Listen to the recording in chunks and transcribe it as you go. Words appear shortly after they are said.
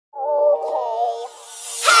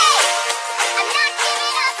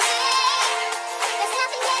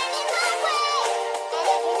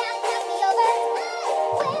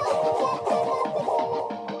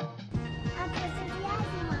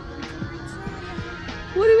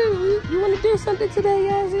You want to do something today,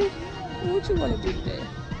 Yasi? What you want to do today?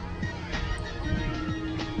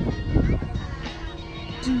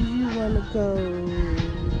 Do you want to go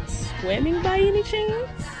swimming by any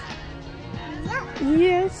chance? Yeah.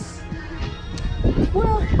 Yes.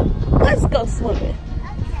 Well, let's go swimming.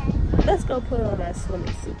 Okay. Let's go put on our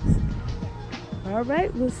swimming suits. All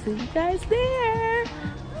right, we'll see you guys there.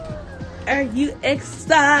 Are you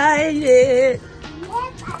excited? Yes,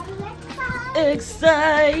 I'm excited.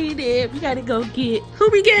 Excited. We gotta go get. Who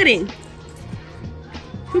we getting?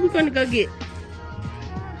 Who we gonna go get?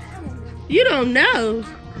 You don't know.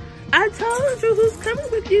 I told you who's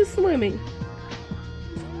coming with you swimming.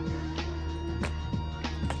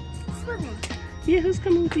 Swimming. Yeah, who's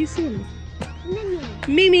coming with you swimming? Mimi.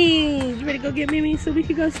 Mimi. You ready to go get Mimi so we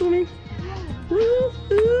can go swimming? Yeah.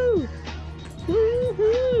 Woohoo!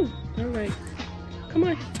 Woohoo! All right. Come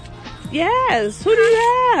on. Yes. Who do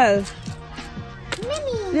you have?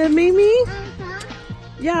 Mimi. Yeah, Mimi. Uh-huh.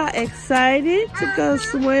 Y'all excited to go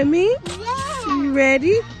swimming? Yeah. You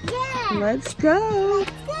ready? Yeah. Let's go.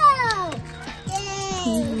 Let's go.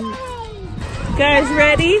 Yay. Guys,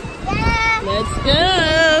 ready? Yeah. Let's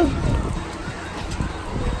go.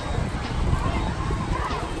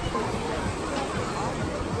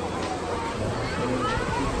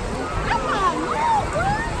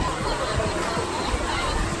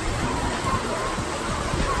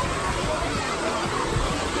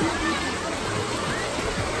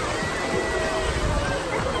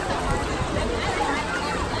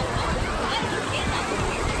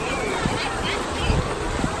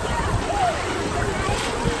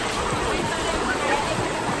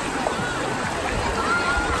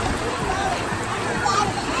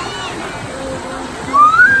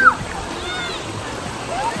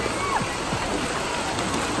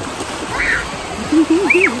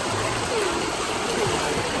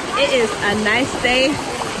 It is a nice day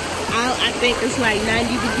out. I think it's like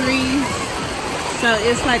 90 degrees. So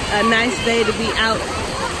it's like a nice day to be out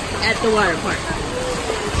at the water park.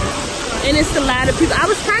 And it's a lot of people. I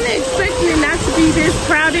was kind of expecting it not to be this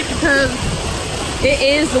crowded because it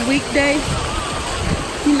is a weekday.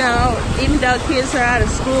 You know, even though kids are out of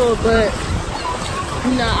school, but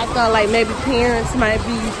you know, I thought like maybe parents might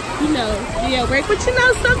be, you know, be at break. But you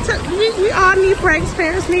know, sometimes we all need breaks.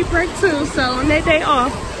 Parents need breaks too. So on their day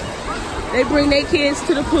off, they bring their kids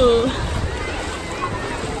to the pool.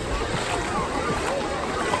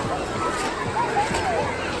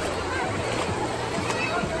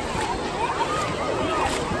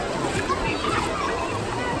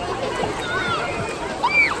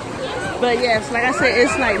 But yes, like I said,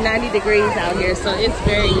 it's like 90 degrees out here, so it's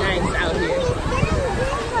very nice out here.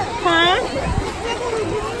 Huh?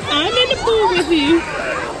 I'm in the pool with you.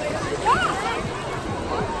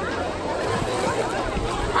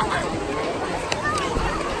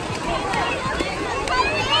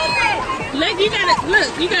 Look, you gotta,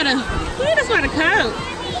 look, that's not a coat.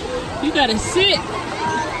 You gotta sit.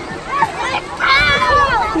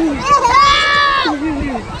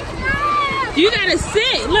 You gotta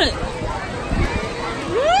sit, look.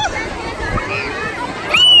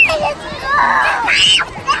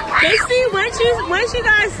 But see, once you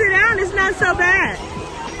guys sit down, it's not so bad.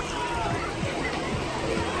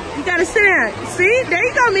 You gotta sit down. See, there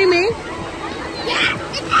you go, Mimi.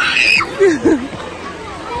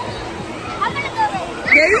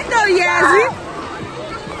 There you go, Yasi.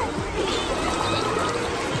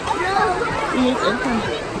 Okay.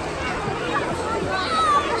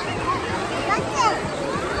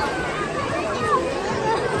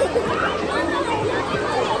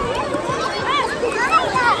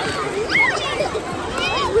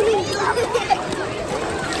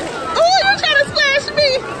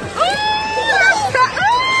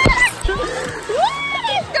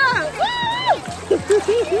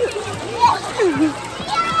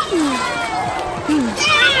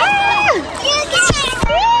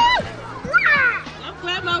 I'm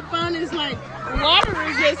glad my phone is like water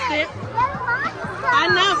resistant. I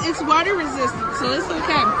know it's water resistant, so it's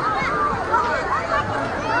okay.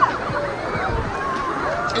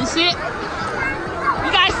 You sit.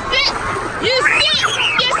 You guys sit. You sit.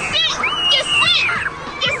 You sit. You sit.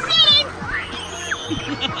 You're sitting.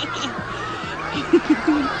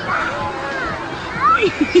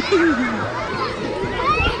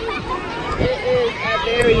 It is a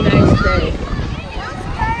very nice day.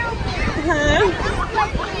 Huh?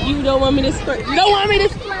 You don't want me to splash? You don't want me to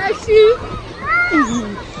splash you?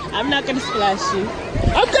 I'm not gonna splash you.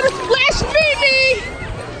 I'm gonna splash Mimi.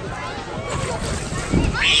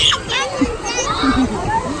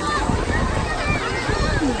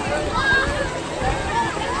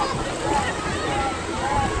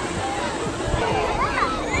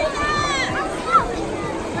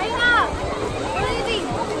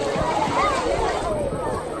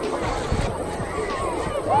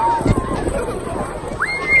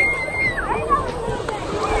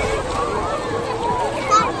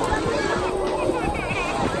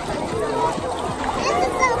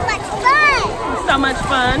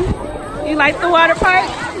 like the water park?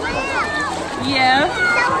 Yeah.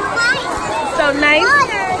 So nice.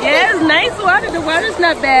 Yeah, it's nice water. The water's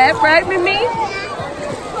not bad, right, Mimi?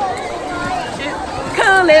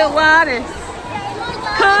 Cool little waters.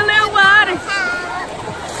 Cool little waters.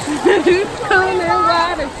 Cool little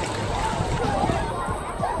waters.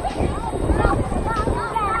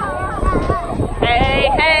 Hey,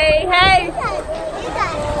 hey, hey.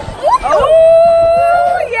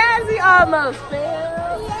 Oh, Yasi almost fell.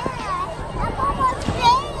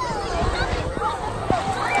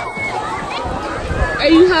 Are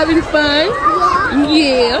you having fun?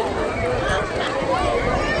 Yeah.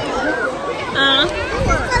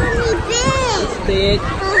 It's big.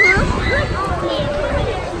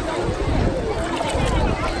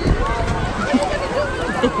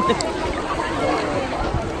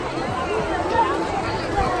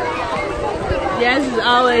 Yas is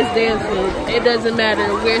always dancing. It doesn't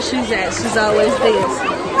matter where she's at. She's always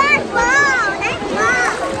dancing.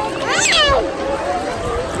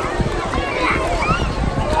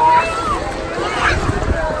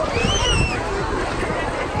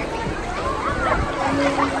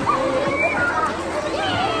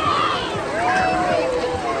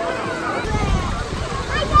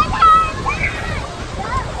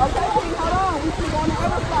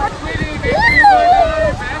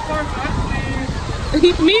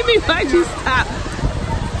 Mimi, why'd you stop?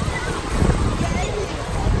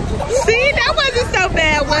 See, that wasn't so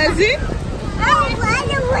bad, was it?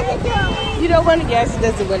 You don't want to guess. She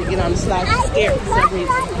doesn't want to get on the slide. She's scared for some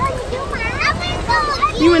reason.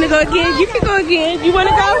 You want to go again? You can go again. You want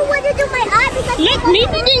to go? I want to do my eye because look,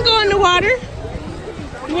 Mimi didn't go in the water.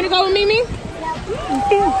 You want to go with Mimi?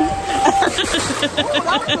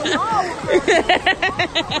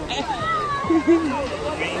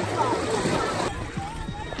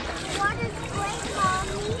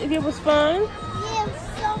 It was fun. Yeah, it was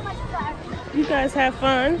so much fun. You guys have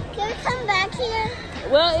fun. Can we come back here?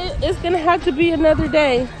 Well, it's gonna have to be another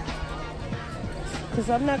day, cause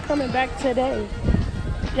I'm not coming back today.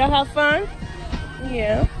 Y'all have fun?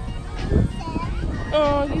 Yeah.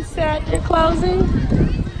 Oh, you sad you're closing?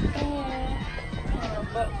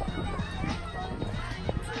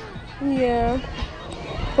 Yeah.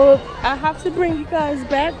 Well, I have to bring you guys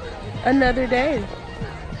back another day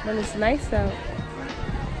when it's nice out.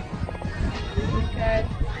 Okay.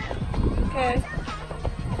 Okay.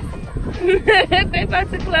 They about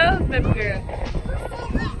to close, baby girl.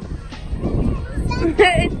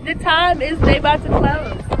 The time is they about to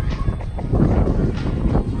close.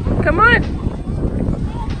 Come on.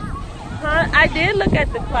 Huh? I did look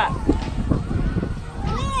at the clock.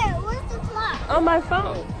 Where? Where's the clock? On my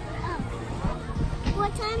phone. Oh.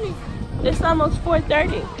 What time is it? It's almost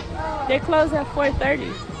 4:30. Oh. They close at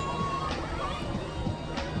 4:30.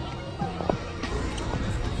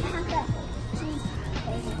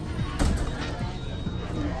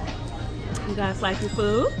 You guys like your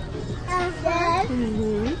food? Yes.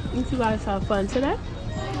 You two guys have fun today?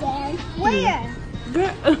 Yes. Where?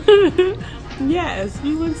 Yes,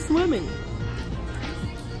 we went swimming.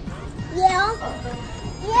 Yeah.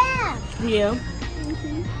 Yeah. Yeah.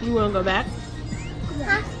 You want to go back?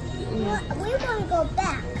 Huh? Yeah. We want to go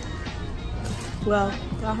back. Well,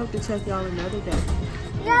 I hope to check y'all another day.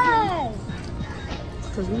 No.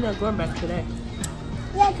 Because we're not going back today.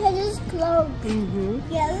 Yeah, because it's closed.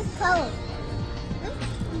 Yeah, it's closed.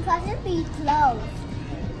 Because it be closed.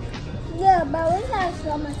 Yeah, but we have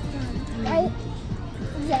so much fun, right?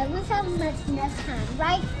 Yeah, we have much next time,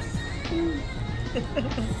 right?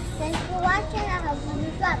 Thanks for watching. I hope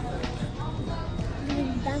you thumbs up. Give me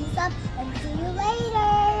a thumbs up and see you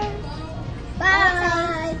later.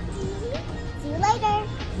 Bye. See you later.